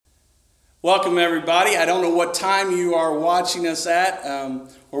Welcome, everybody. I don't know what time you are watching us at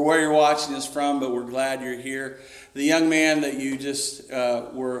or where you're watching us from, but we're glad you're here. The young man that you just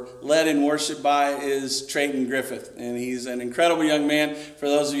were led in worship by is Trayton Griffith, and he's an incredible young man. For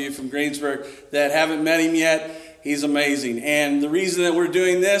those of you from Greensburg that haven't met him yet, he's amazing. And the reason that we're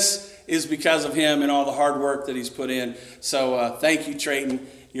doing this is because of him and all the hard work that he's put in. So thank you, Trayton.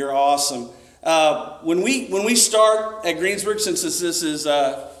 You're awesome. When we start at Greensburg, since this is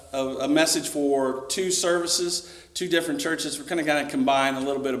a message for two services, two different churches, we're going to combine a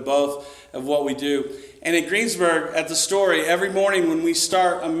little bit of both of what we do. And at Greensburg, at the Story, every morning when we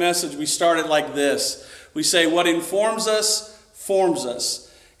start a message, we start it like this. We say, what informs us, forms us.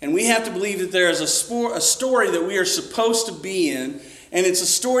 And we have to believe that there is a story that we are supposed to be in, and it's a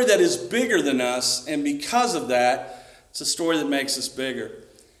story that is bigger than us, and because of that, it's a story that makes us bigger.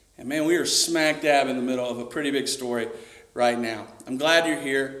 And man, we are smack dab in the middle of a pretty big story right now. I'm glad you're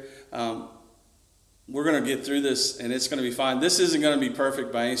here. We're going to get through this, and it's going to be fine. This isn't going to be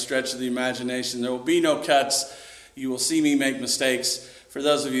perfect by any stretch of the imagination. There will be no cuts. You will see me make mistakes. For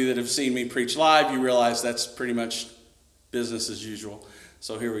those of you that have seen me preach live, you realize that's pretty much business as usual.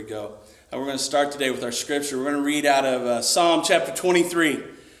 So here we go. We're going to start today with our scripture. We're going to read out of Psalm chapter 23.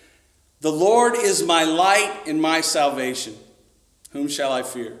 The Lord is my light and my salvation. Whom shall I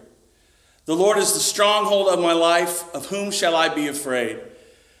fear? The Lord is the stronghold of my life. Of whom shall I be afraid?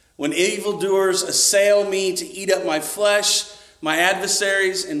 When evildoers assail me to eat up my flesh, my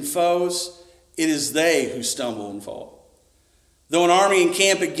adversaries and foes, it is they who stumble and fall. Though an army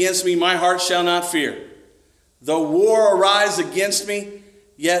encamp against me, my heart shall not fear. Though war arise against me,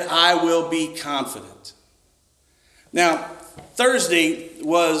 yet I will be confident. Now, Thursday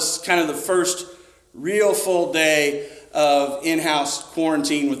was kind of the first real full day of in-house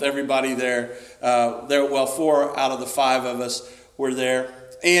quarantine with everybody there. Well, 4 out of the 5 of us were there.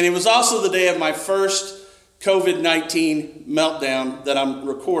 And it was also the day of my first COVID-19 meltdown that I'm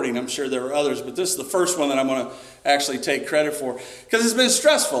recording. I'm sure there were others, but this is the first one that I'm going to actually take credit for. Because it's been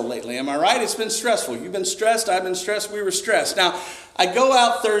stressful lately, am I right? It's been stressful. You've been stressed, I've been stressed, we were stressed. Now, I go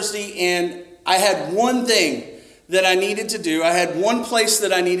out Thursday and I had one thing that I needed to do. I had one place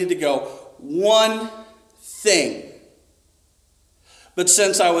that I needed to go. One thing. But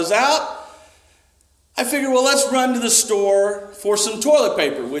since I was out, I figured, well, let's run to the store for some toilet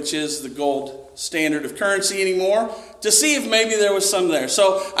paper, which is the gold standard of currency anymore, to see if maybe there was some there.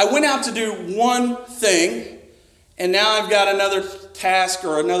 So I went out to do one thing, and now I've got another task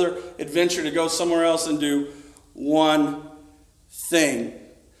or another adventure to go somewhere else and do one thing.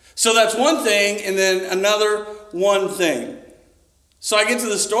 So that's one thing, and then another one thing. So I get to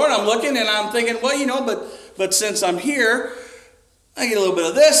the store, and I'm looking, and I'm thinking, well, but since I'm here, I get a little bit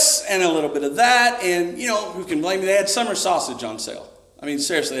of this and a little bit of that, and, who can blame me? They had summer sausage on sale. I mean,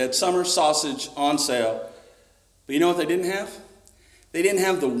 seriously, they had summer sausage on sale. But you know what they didn't have? They didn't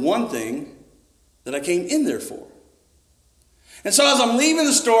have the one thing that I came in there for. And so as I'm leaving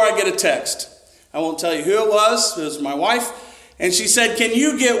the store, I get a text. I won't tell you who it was my wife, and she said, can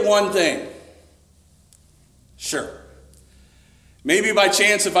you get one thing? Sure. Maybe by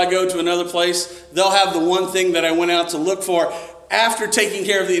chance, if I go to another place, they'll have the one thing that I went out to look for after taking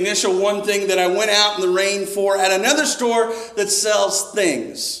care of the initial one thing that I went out in the rain for at another store that sells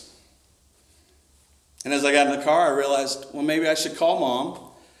things. And as I got in the car, I realized, well, maybe I should call Mom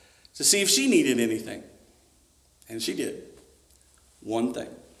to see if she needed anything. And she did. One thing.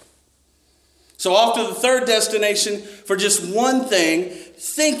 So off to the third destination for just one thing,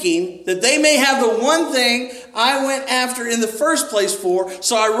 thinking that they may have the one thing I went after in the first place for.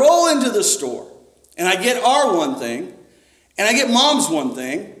 So I roll into the store and I get our one thing. And I get Mom's one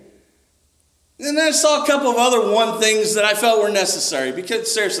thing. And then I saw a couple of other one things that I felt were necessary.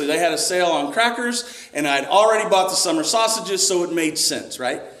 Because seriously, they had a sale on crackers. And I'd already bought the summer sausages, so it made sense,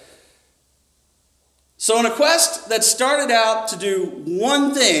 right? So in a quest that started out to do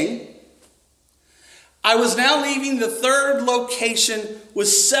one thing, I was now leaving the third location with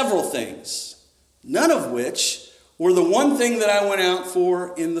several things. None of which were the one thing that I went out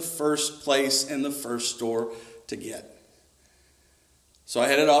for in the first place in the first store to get. So I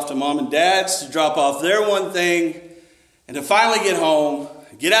headed off to Mom and Dad's to drop off their one thing and to finally get home,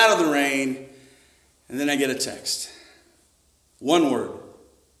 get out of the rain, and then I get a text. One word.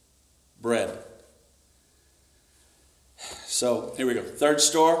 Bread. So here we go. Third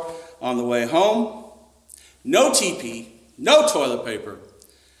store on the way home. No TP, no toilet paper.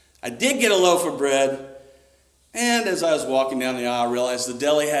 I did get a loaf of bread, and as I was walking down the aisle, I realized the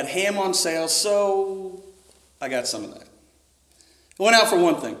deli had ham on sale, so I got some of that. I went out for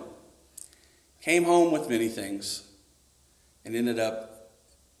one thing, came home with many things, and ended up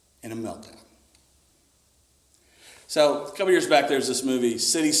and a meltdown. So a couple years back, there was this movie,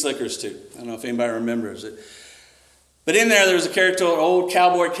 City Slickers 2. I don't know if anybody remembers it. But in there was a character, an old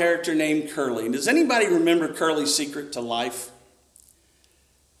cowboy character named Curly. And does anybody remember Curly's secret to life?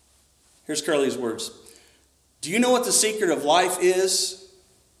 Here's Curly's words. Do you know what the secret of life is?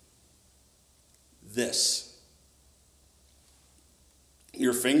 This.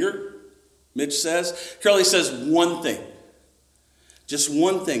 Your finger, Mitch says. Curly says one thing. Just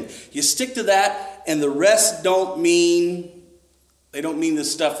one thing. You stick to that, and the rest don't mean the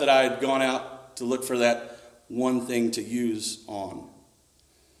stuff that I had gone out to look for that one thing to use on.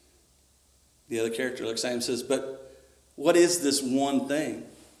 The other character looks at him and says, but what is this one thing?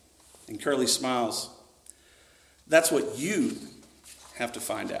 And Curly smiles. That's what you have to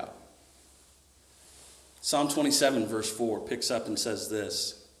find out. Psalm 27 verse 4 picks up and says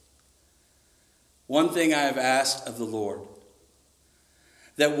this. One thing I have asked of the Lord,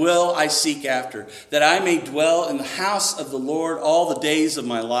 that will I seek after, that I may dwell in the house of the Lord all the days of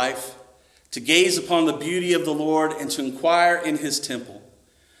my life, to gaze upon the beauty of the Lord and to inquire in his temple.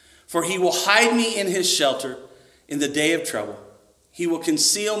 For he will hide me in his shelter in the day of trouble. He will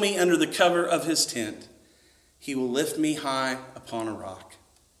conceal me under the cover of his tent. He will lift me high upon a rock.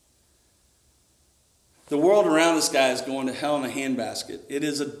 The world around this guy is going to hell in a handbasket. It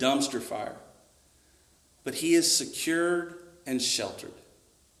is a dumpster fire. But he is secured and sheltered.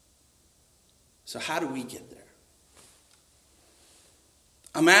 So how do we get there?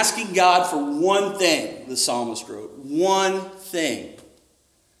 I'm asking God for one thing, the psalmist wrote. One thing.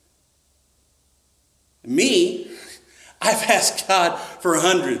 Me, I've asked God for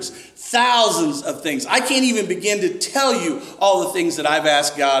hundreds, thousands of things. I can't even begin to tell you all the things that I've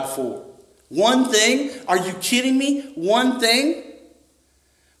asked God for. One thing? Are you kidding me? One thing?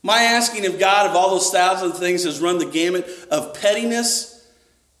 My asking of God of all those thousands of things has run the gamut of pettiness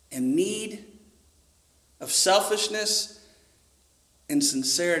and need, of selfishness and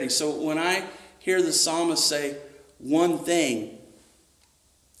sincerity. So when I hear the psalmist say one thing,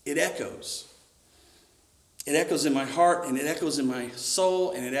 it echoes. It echoes in my heart, and it echoes in my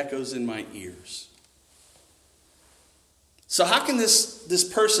soul, and it echoes in my ears. So how can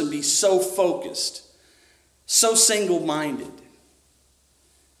this person be so focused, so single-minded?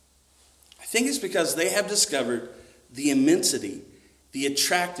 I think it's because they have discovered the immensity, the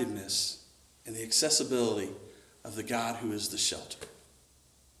attractiveness, and the accessibility of the God who is the shelter.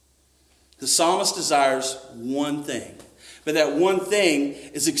 The psalmist desires one thing, but that one thing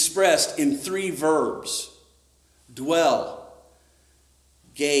is expressed in 3 verbs. Dwell,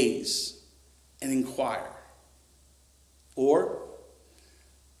 gaze, and inquire. Or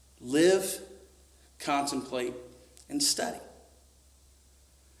live, contemplate, and study.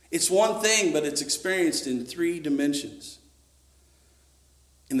 It's one thing, but it's experienced in 3 dimensions.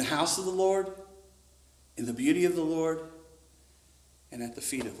 In the house of the Lord, in the beauty of the Lord, and at the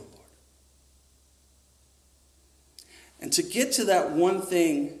feet of the Lord. And to get to that one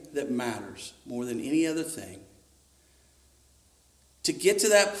thing that matters more than any other thing, to get to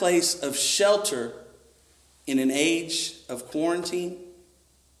that place of shelter in an age of quarantine,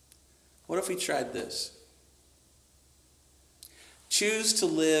 what if we tried this? Choose to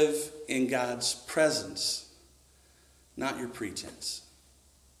live in God's presence, not your pretense.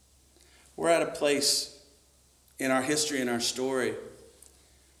 We're at a place in our history and our story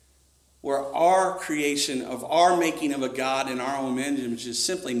where our creation of our making of a God in our own image is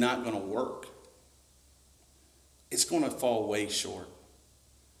simply not going to work. It's going to fall way short.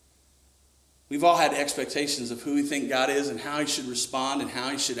 We've all had expectations of who we think God is and how he should respond and how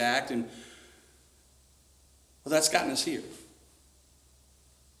he should act. And well, that's gotten us here.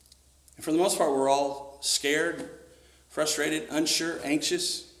 And for the most part, we're all scared, frustrated, unsure,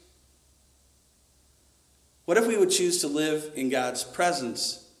 anxious. What if we would choose to live in God's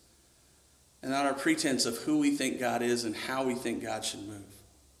presence and not our pretense of who we think God is and how we think God should move?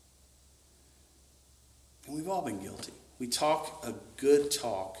 And we've all been guilty. We talk a good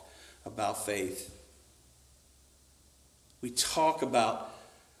talk about faith. We talk about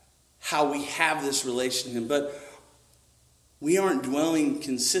how we have this relationship, but we aren't dwelling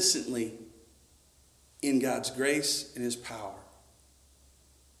consistently in God's grace and his power.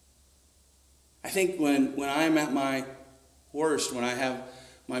 I think when I'm at my worst, when I have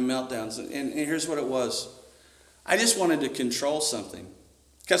my meltdowns, and here's what it was. I just wanted to control something.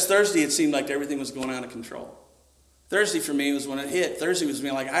 Because Thursday, it seemed like everything was going out of control. Thursday for me was when it hit. Thursday was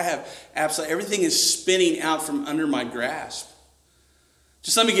being like, I have absolutely, everything is spinning out from under my grasp.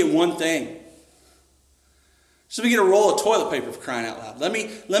 Just let me get one thing. Just let me get a roll of toilet paper, for crying out loud. Let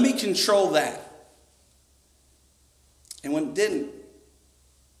me control that. And when it didn't,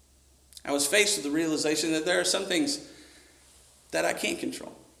 I was faced with the realization that there are some things that I can't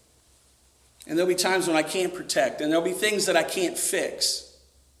control. And there'll be times when I can't protect. And there'll be things that I can't fix.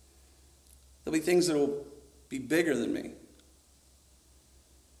 There'll be things that will be bigger than me.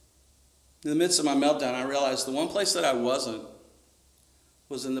 In the midst of my meltdown, I realized the one place that I wasn't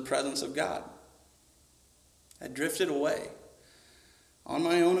was in the presence of God. I drifted away. On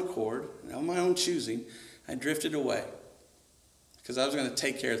my own accord, and on my own choosing, I drifted away. Because I was going to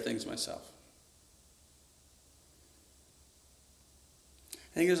take care of things myself.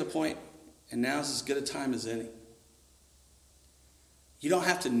 I think there's a point, and now is as good a time as any. You don't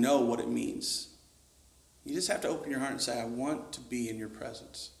have to know what it means. You just have to open your heart and say, I want to be in your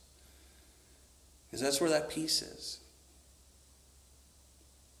presence. Because that's where that peace is.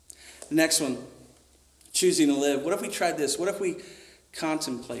 The next one, choosing to live. What if we tried this? What if we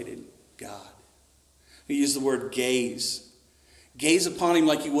contemplated God? We use the word gaze. Gaze upon him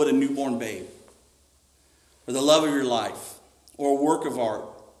like you would a newborn babe, or the love of your life, or a work of art.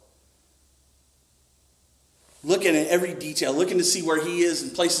 Looking at every detail, looking to see where he is in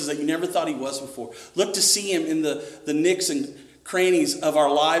places that you never thought he was before. Look to see him in the nicks and crannies of our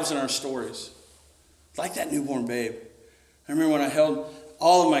lives and our stories. Like that newborn babe. I remember when I held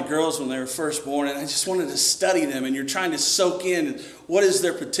all of my girls when they were first born, and I just wanted to study them, and you're trying to soak in what is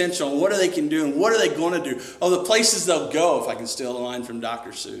their potential, and what they can do, and what are they going to do. Oh, the places they'll go, if I can steal a line from Dr.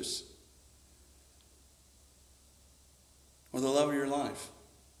 Seuss. Or the love of your life.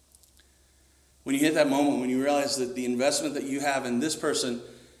 When you hit that moment, when you realize that the investment that you have in this person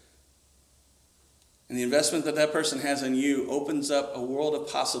and the investment that that person has in you opens up a world of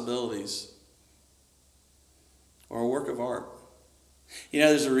possibilities or a work of art. You know,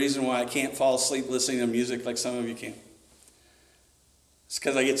 there's a reason why I can't fall asleep listening to music like some of you can. It's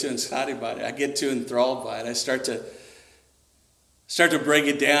because I get too excited by it. I get too enthralled by it. I start to break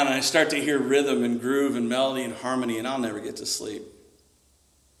it down, and I start to hear rhythm and groove and melody and harmony, and I'll never get to sleep.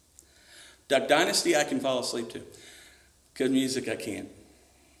 Duck Dynasty, I can fall asleep to. Good music, I can't.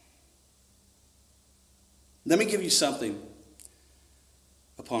 Let me give you something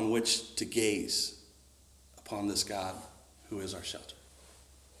upon which to gaze upon this God who is our shelter.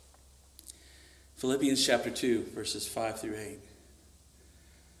 Philippians chapter 2, verses 5 through 8.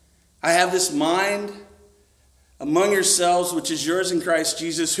 I have this mind among yourselves, which is yours in Christ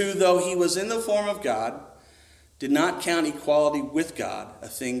Jesus, who, though he was in the form of God, did not count equality with God a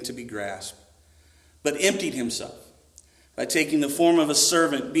thing to be grasped, but emptied himself by taking the form of a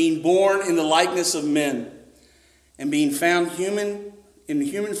servant, being born in the likeness of men, and being found in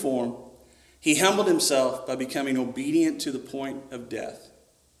human form, he humbled himself by becoming obedient to the point of death,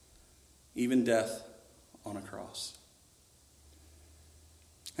 even death on a cross.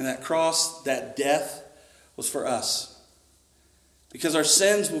 And that cross, that death, was for us. Because our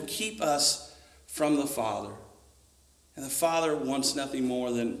sins will keep us from the Father. And the Father wants nothing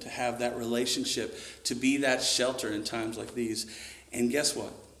more than to have that relationship, to be that shelter in times like these. And guess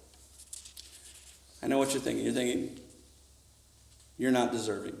what? I know what you're thinking. You're thinking, you're not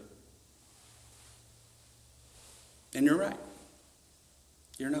deserving. And you're right.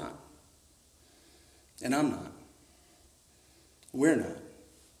 You're not. And I'm not. We're not.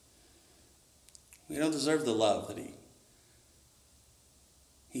 We don't deserve the love that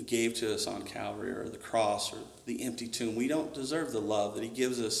he gave to us on Calvary or the cross or the empty tomb. We don't deserve the love that he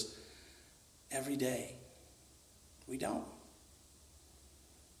gives us every day. We don't.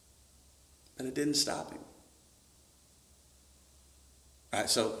 But it didn't stop him. All right,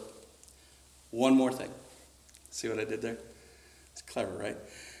 so one more thing. See what I did there? It's clever, right?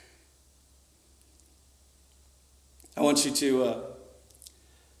 I want you to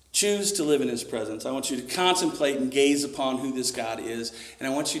choose to live in his presence. I want you to contemplate and gaze upon who this God is. And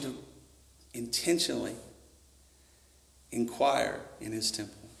I want you to intentionally inquire in his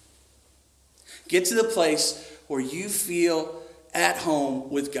temple. Get to the place where you feel at home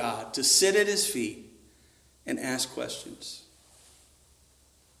with God, to sit at his feet and ask questions.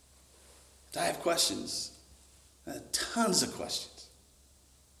 I have questions. I have tons of questions.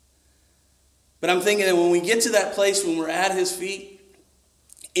 But I'm thinking that when we get to that place, when we're at his feet,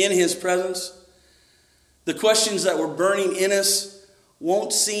 in his presence, the questions that were burning in us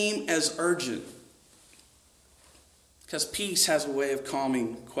won't seem as urgent. Because peace has a way of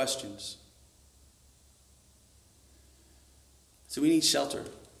calming questions. So we need shelter.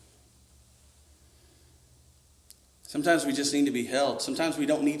 Sometimes we just need to be held. Sometimes we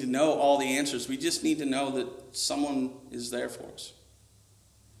don't need to know all the answers. We just need to know that someone is there for us.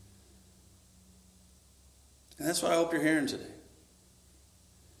 And that's what I hope you're hearing today.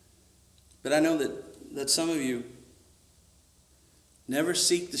 But I know that some of you Never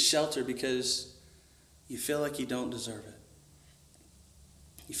seek the shelter because you feel like you don't deserve it.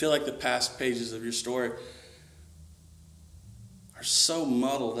 You feel like the past pages of your story are so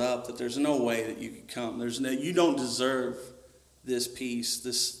muddled up that there's no way that you could come. You don't deserve this peace,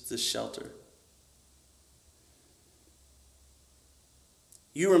 this shelter.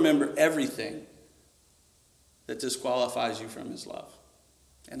 You remember everything that disqualifies you from his love.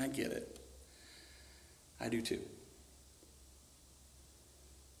 And I get it. I do too.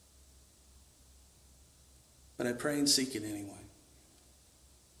 But I pray and seek it anyway.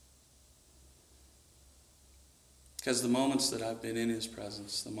 Because the moments that I've been in his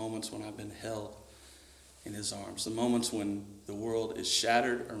presence, the moments when I've been held in his arms, the moments when the world is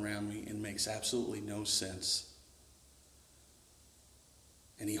shattered around me and makes absolutely no sense,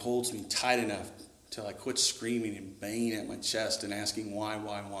 and he holds me tight enough till I quit screaming and banging at my chest and asking why.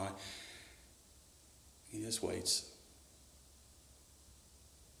 He just waits.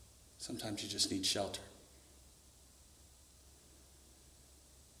 Sometimes you just need shelter.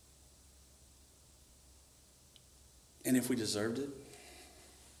 And if we deserved it,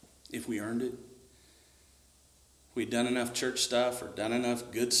 if we earned it, if we'd done enough church stuff or done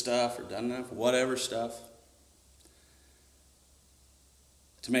enough good stuff or done enough whatever stuff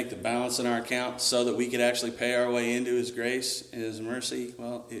to make the balance in our account so that we could actually pay our way into his grace and his mercy,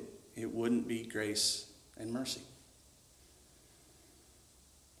 well, it wouldn't be grace and mercy.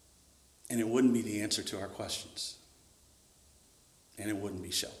 And it wouldn't be the answer to our questions. And it wouldn't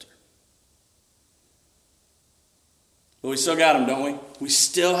be shelter. But we still got them, don't we? We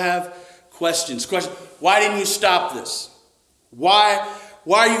still have questions. Why didn't you stop this? Why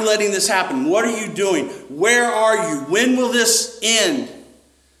are you letting this happen? What are you doing? Where are you? When will this end?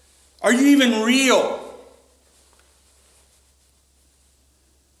 Are you even real?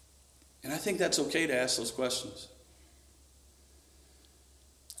 And I think that's okay to ask those questions.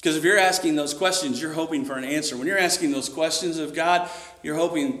 Because if you're asking those questions, you're hoping for an answer. When you're asking those questions of God, you're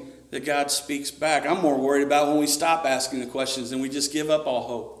hoping that God speaks back. I'm more worried about when we stop asking the questions and we just give up all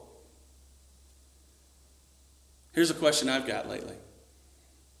hope. Here's a question I've got lately.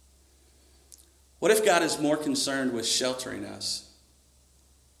 What if God is more concerned with sheltering us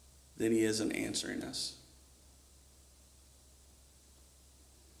than he is in answering us?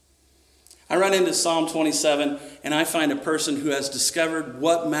 I run into Psalm 27 and I find a person who has discovered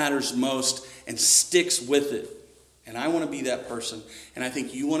what matters most and sticks with it. And I want to be that person. And I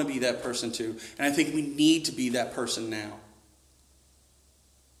think you want to be that person too. And I think we need to be that person now.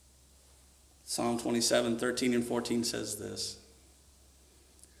 Psalm 27, 13 and 14 says this.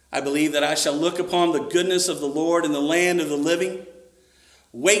 I believe that I shall look upon the goodness of the Lord in the land of the living.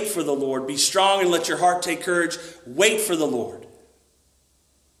 Wait for the Lord. Be strong and let your heart take courage. Wait for the Lord.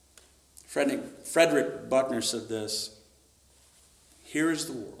 Frederick Buckner said this. Here is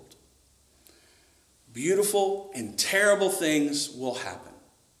the world. Beautiful and terrible things will happen.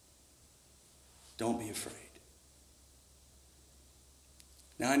 Don't be afraid.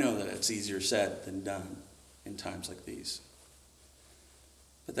 Now I know that it's easier said than done in times like these.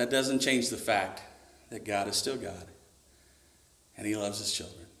 But that doesn't change the fact that God is still God. And he loves his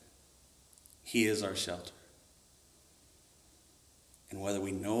children. He is our shelter. And whether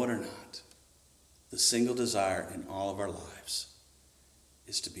we know it or not, the single desire in all of our lives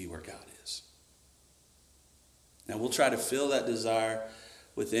is to be where God is. Now, we'll try to fill that desire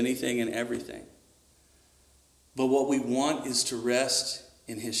with anything and everything. But what we want is to rest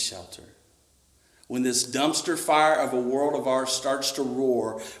in his shelter. When this dumpster fire of a world of ours starts to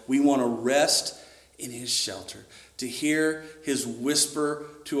roar, we want to rest in his shelter, to hear his whisper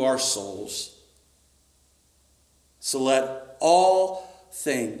to our souls. So let all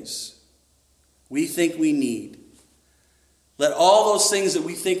things we think we need, let all those things that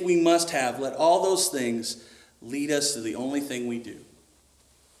we think we must have, let all those things lead us to the only thing we do,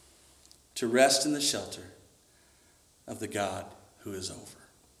 to rest in the shelter of the God who is over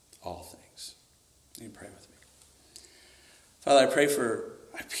all things. You pray with me. Father, I pray for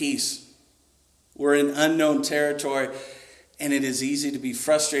peace. We're in unknown territory, and it is easy to be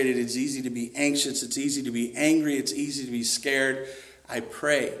frustrated. It's easy to be anxious. It's easy to be angry. It's easy to be scared. I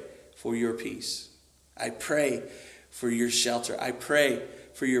pray for your peace. I pray for your shelter. I pray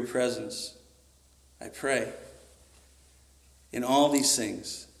for your presence. I pray in all these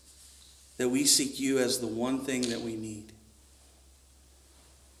things that we seek you as the one thing that we need.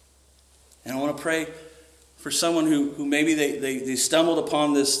 And I want to pray for someone who maybe they stumbled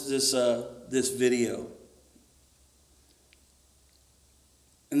upon this video.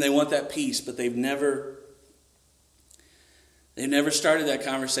 And they want that peace, but they've never started that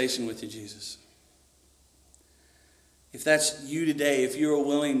conversation with you, Jesus. If that's you today, if you're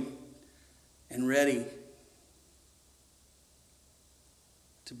willing and ready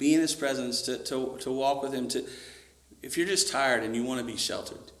to be in his presence, to walk with him, if you're just tired and you want to be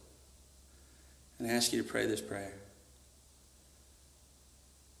sheltered, and I ask you to pray this prayer.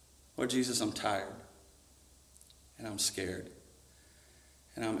 Lord Jesus, I'm tired, and I'm scared,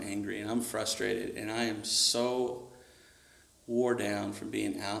 and I'm angry, and I'm frustrated, and I am so wore down from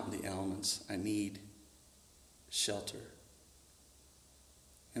being out in the elements. I need shelter.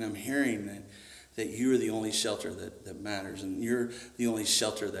 And I'm hearing that you are the only shelter that matters, and you're the only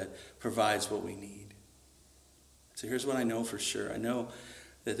shelter that provides what we need. So here's what I know for sure. I know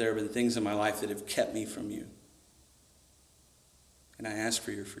that there have been things in my life that have kept me from you. And I ask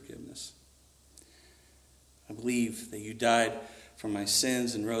for your forgiveness. I believe that you died for my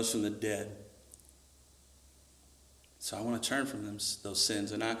sins and rose from the dead. So I want to turn from those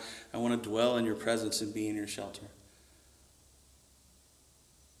sins, and I want to dwell in your presence and be in your shelter.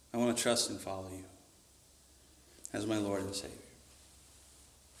 I want to trust and follow you as my Lord and Savior.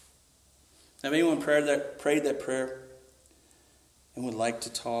 Have anyone prayed that prayer and would like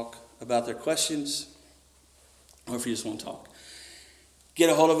to talk about their questions, or if you just want to talk, get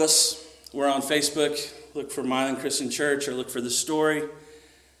a hold of us. We're on Facebook. Look for Milan Christian Church, or look for The Story.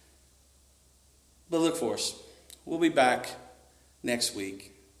 But look for us. We'll be back next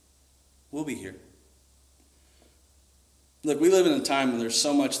week. We'll be here. Look, we live in a time when there's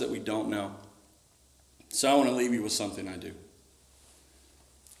so much that we don't know. So I want to leave you with something I do.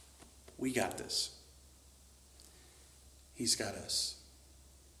 We got this. He's got us.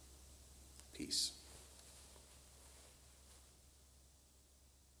 Peace.